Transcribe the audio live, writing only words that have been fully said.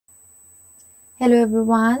Hello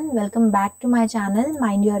everyone, welcome back to my channel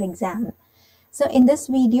Mind Your Exam. So in this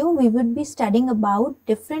video we would be studying about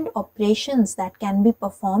different operations that can be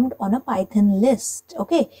performed on a Python list.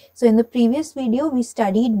 Okay, so in the previous video we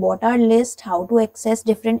studied what are lists, how to access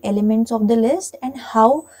different elements of the list, and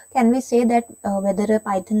how can we say that whether a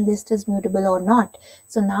Python list is mutable or not.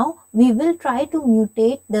 So now we will try to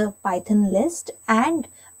mutate the Python list, and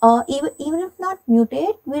even if not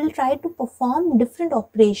mutate, we'll try to perform different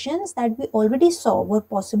operations that we already saw were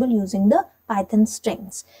possible using the Python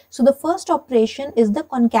strings. So the first operation is the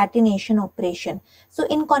concatenation operation. So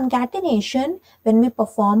in concatenation, when we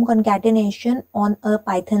perform concatenation on a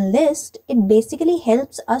Python list, it basically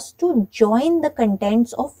helps us to join the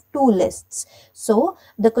contents of two lists. So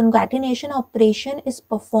the concatenation operation is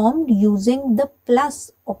performed using the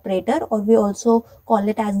plus operator, or we also call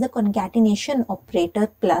it as the concatenation operator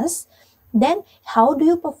plus. Then how do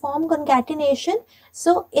you perform concatenation?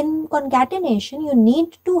 So in concatenation, you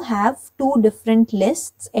need to have two different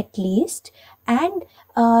lists at least, and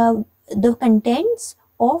the contents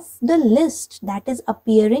of the list that is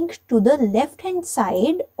appearing to the left hand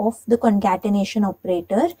side of the concatenation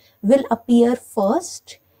operator will appear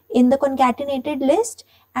first in the concatenated list,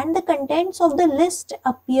 and the contents of the list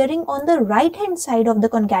appearing on the right hand side of the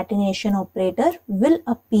concatenation operator will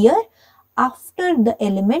appear after the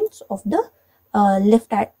elements of the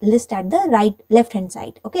list at the left hand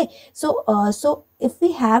side. Okay, so if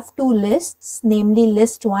we have two lists, namely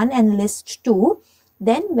list 1 and list 2,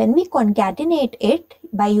 then when we concatenate it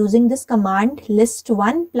by using this command list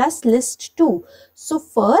 1 plus list 2, so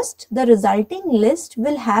first the resulting list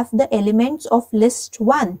will have the elements of list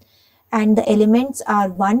 1, and the elements are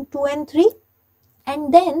 1, 2 and 3,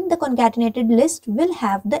 and then the concatenated list will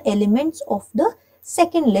have the elements of the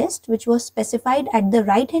second list, which was specified at the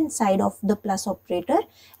right hand side of the plus operator,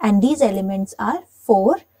 and these elements are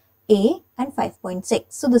 4, A and 5.6.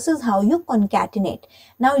 So this is how you concatenate.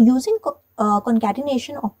 Now using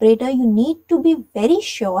concatenation operator, you need to be very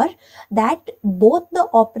sure that both the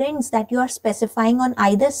operands that you are specifying on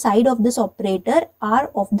either side of this operator are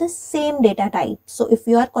of the same data type. So if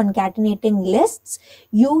you are concatenating lists,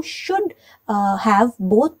 you should have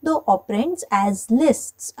both the operands as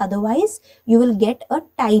lists, otherwise you will get a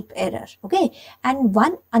type error. Okay, and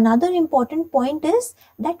another important point is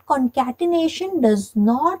that concatenation does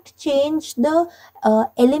not change the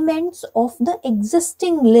elements of the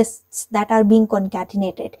existing lists that are being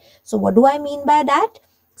concatenated. So what do I mean by that?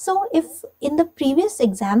 So if in the previous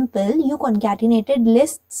example you concatenated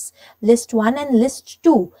lists, list 1 and list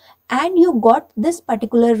 2, and you got this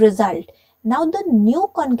particular result, now the new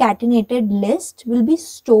concatenated list will be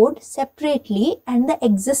stored separately, and the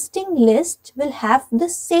existing list will have the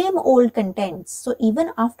same old contents. So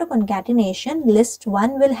even after concatenation, list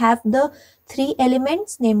 1 will have the 3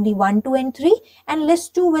 elements, namely 1, 2 and 3, and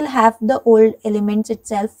list 2 will have the old elements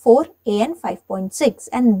itself, 4, A and 5.6,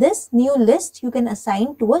 and this new list you can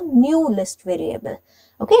assign to a new list variable.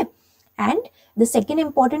 Okay, and the second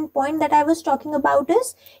important point that I was talking about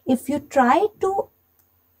is, if you try to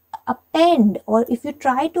append, or if you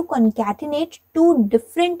try to concatenate two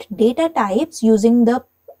different data types using the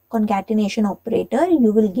concatenation operator,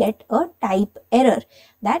 you will get a type error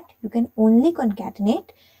that you can only concatenate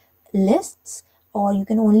lists, or you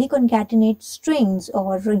can only concatenate strings,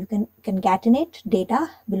 or you can concatenate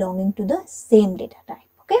data belonging to the same data type.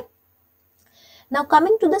 Okay, now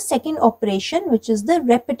coming to the second operation, which is the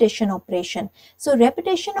repetition operation. So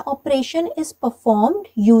repetition operation is performed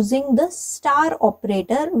using the star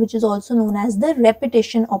operator, which is also known as the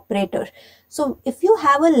repetition operator. So if you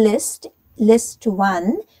have a list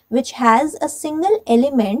 1, which has a single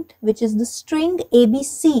element, which is the string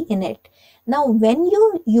ABC in it. Now when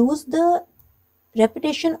you use the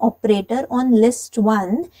repetition operator on list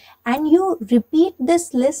 1 and you repeat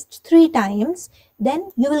this list 3 times,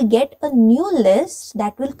 then you will get a new list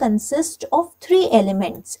that will consist of 3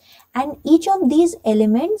 elements, and each of these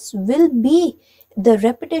elements will be the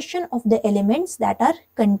repetition of the elements that are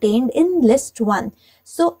contained in list 1.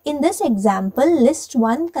 So in this example, list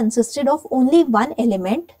 1 consisted of only one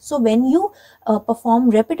element. So when you perform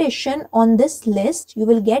repetition on this list, you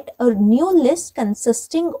will get a new list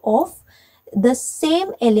consisting of the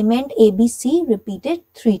same element ABC repeated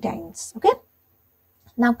 3 times. Okay,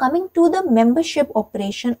 now coming to the membership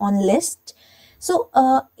operation on list. So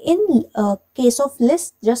in case of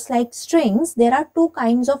list, just like strings, there are two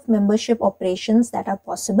kinds of membership operations that are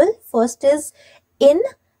possible. First is in,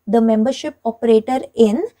 the membership operator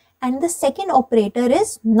in, and the second operator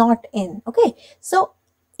is not in. Okay, so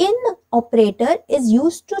in operator is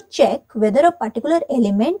used to check whether a particular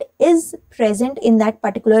element is present in that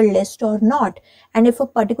particular list or not. And if a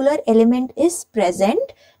particular element is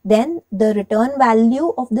present, then the return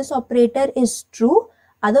value of this operator is true,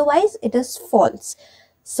 otherwise it is false.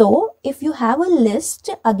 So if you have a list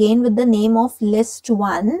again with the name of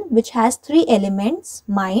list1, which has 3 elements,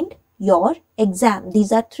 mind, your, exam.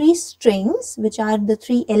 These are 3 strings which are the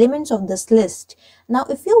 3 elements of this list. Now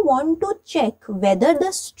if you want to check whether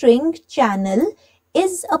the string channel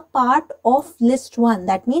is a part of list1,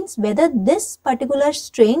 that means whether this particular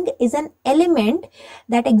string is an element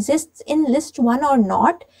that exists in list1 or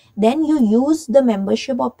not, then you use the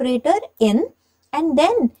membership operator in, and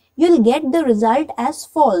then you'll get the result as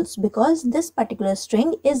false, because this particular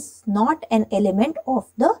string is not an element of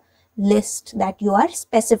the list that you are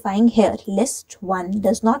specifying here. List1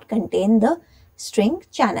 does not contain the string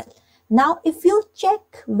channel. Now if you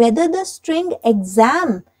check whether the string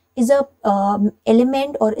exam is a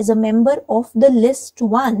element or is a member of the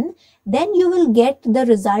list1, then you will get the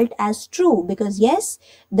result as true, because yes,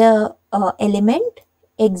 the element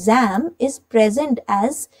exam is present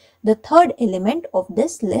as the third element of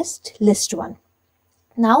this list, list1.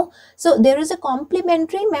 Now, so there is a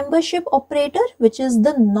complementary membership operator, which is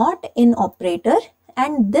the not in operator,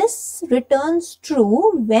 and this returns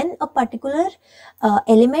true when a particular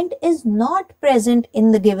element is not present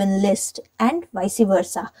in the given list, and vice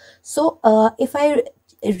versa. So if I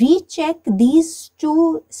recheck these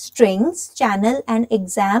 2 strings, channel and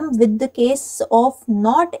exam, with the case of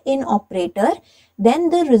not in operator, then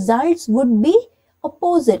the results would be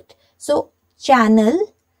opposite. So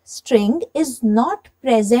channel string is not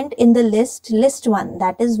present in the list1,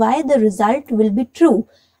 that is why the result will be true,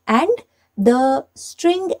 and the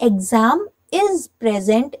string exam is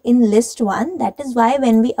present in list1, that is why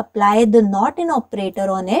when we apply the not in operator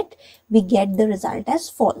on it, we get the result as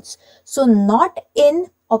false. So not in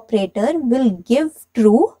operator will give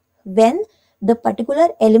true when the particular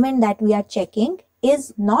element that we are checking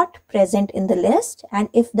is not present in the list, and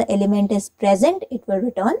if the element is present, it will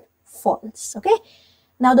return false. Okay.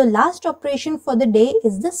 Now the last operation for the day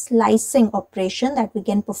is the slicing operation that we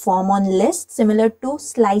can perform on lists, similar to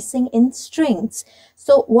slicing in strings.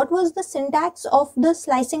 So what was the syntax of the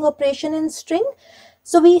slicing operation in string?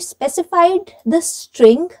 So we specified the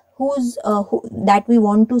string that we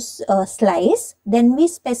want to slice. Then we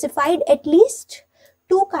specified at least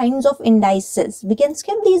 2 kinds of indices. We can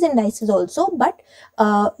skip these indices also, but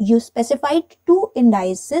you specified 2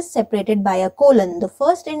 indices separated by a colon. The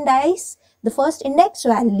first index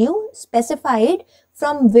value specified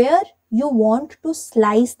from where you want to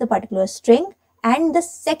slice the particular string, and the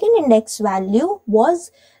second index value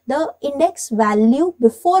was the index value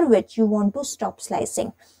before which you want to stop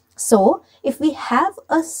slicing. So if we have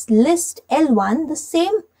a list L1, the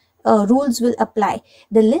same rules will apply.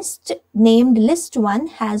 The list named list1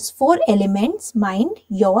 has 4 elements, mind,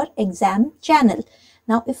 your, exam, channel.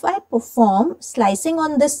 Now if I perform slicing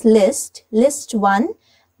on this list, list1,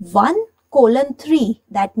 1:3,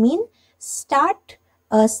 that means start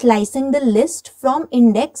slicing the list from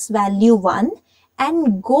index value 1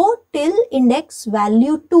 and go till index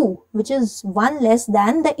value 2, which is 1 less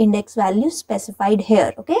than the index value specified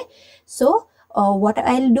here. Okay, so what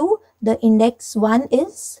I'll do, the index 1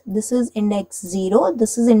 is, this is index 0,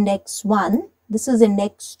 this is index 1, this is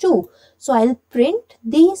index 2. So I'll print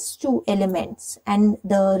these 2 elements, and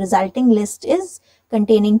the resulting list is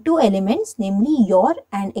containing 2 elements, namely your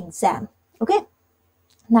and exam. Okay.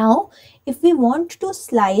 Now if we want to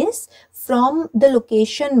slice from the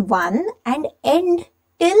location 1 and end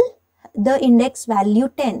till the index value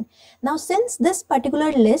 10. Now since this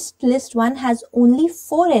particular list1 has only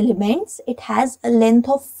 4 elements, it has a length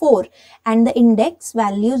of 4, and the index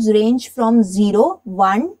values range from 0,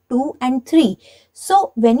 1, 2 and 3.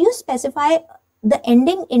 So when you specify the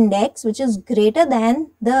ending index, which is greater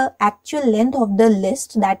than the actual length of the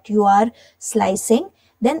list that you are slicing,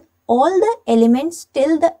 then all the elements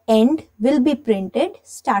till the end will be printed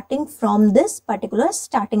starting from this particular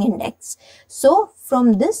starting index. So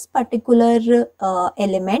from this particular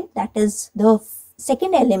element, that is the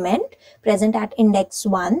second element present at index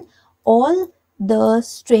 1, all the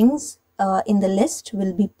strings in the list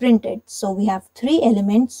will be printed. So we have 3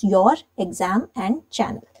 elements, your, exam and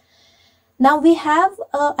channel. Now we have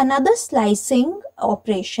another slicing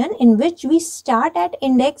operation in which we start at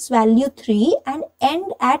index value 3 and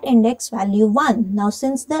end at index value 1. Now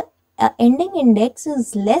since the ending index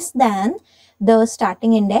is less than the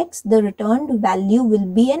starting index, the returned value will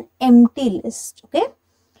be an empty list. Okay.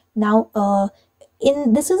 Now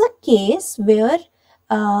this is a case where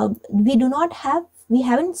we do not have we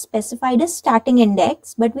haven't specified a starting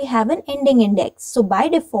index, but we have an ending index. So by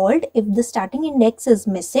default, if the starting index is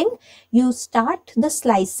missing, you start the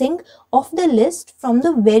slicing of the list from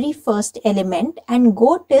the very first element and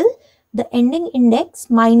go till the ending index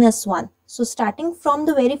 -1. So starting from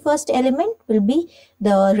the very first element will be,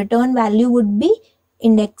 the return value would be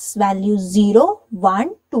index value 0,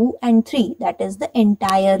 1, 2 and 3. That is the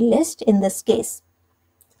entire list in this case.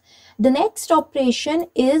 The next operation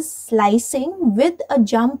is slicing with a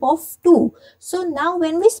jump of 2. So now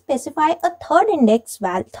when we specify a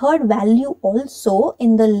third value also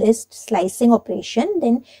in the list slicing operation,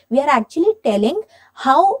 then we are actually telling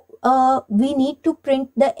how we need to print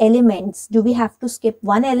the elements. Do we have to skip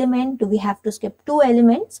one element? Do we have to skip two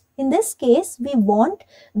elements? In this case, we want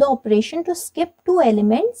the operation to skip two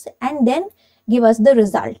elements and then give us the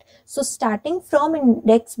result. So starting from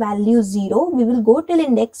index value 0, we will go till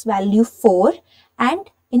index value 4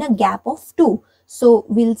 and in a gap of 2. So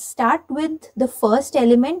we'll start with the first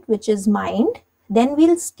element, which is mind, then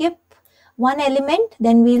we'll skip one element,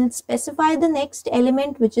 then we'll specify the next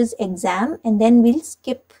element, which is exam, and then we'll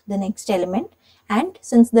skip the next element. And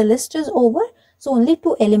since the list is over, so only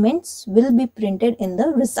two elements will be printed in the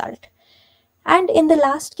result. And in the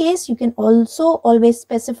last case, you can also always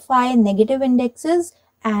specify negative indexes,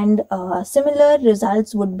 and similar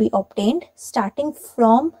results would be obtained starting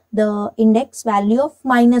from the index value of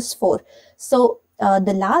 -4. So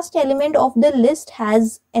the last element of the list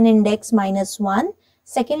has an index -1,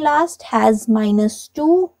 second last has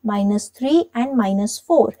 -2, -3 and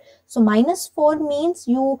 -4. So -4 means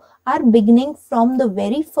you are beginning from the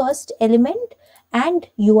very first element and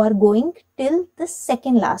you are going till the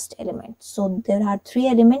second last element. So there are 3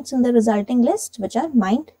 elements in the resulting list, which are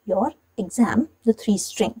mind, your, exam, the 3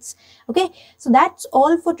 strings. Okay, so that's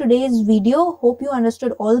all for today's video. Hope you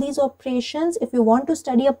understood all these operations. If you want to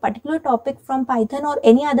study a particular topic from Python or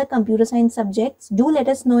any other computer science subjects, do let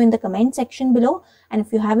us know in the comment section below. And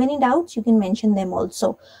if you have any doubts, you can mention them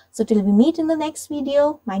also. So till we meet in the next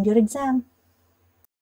video, mind your exam.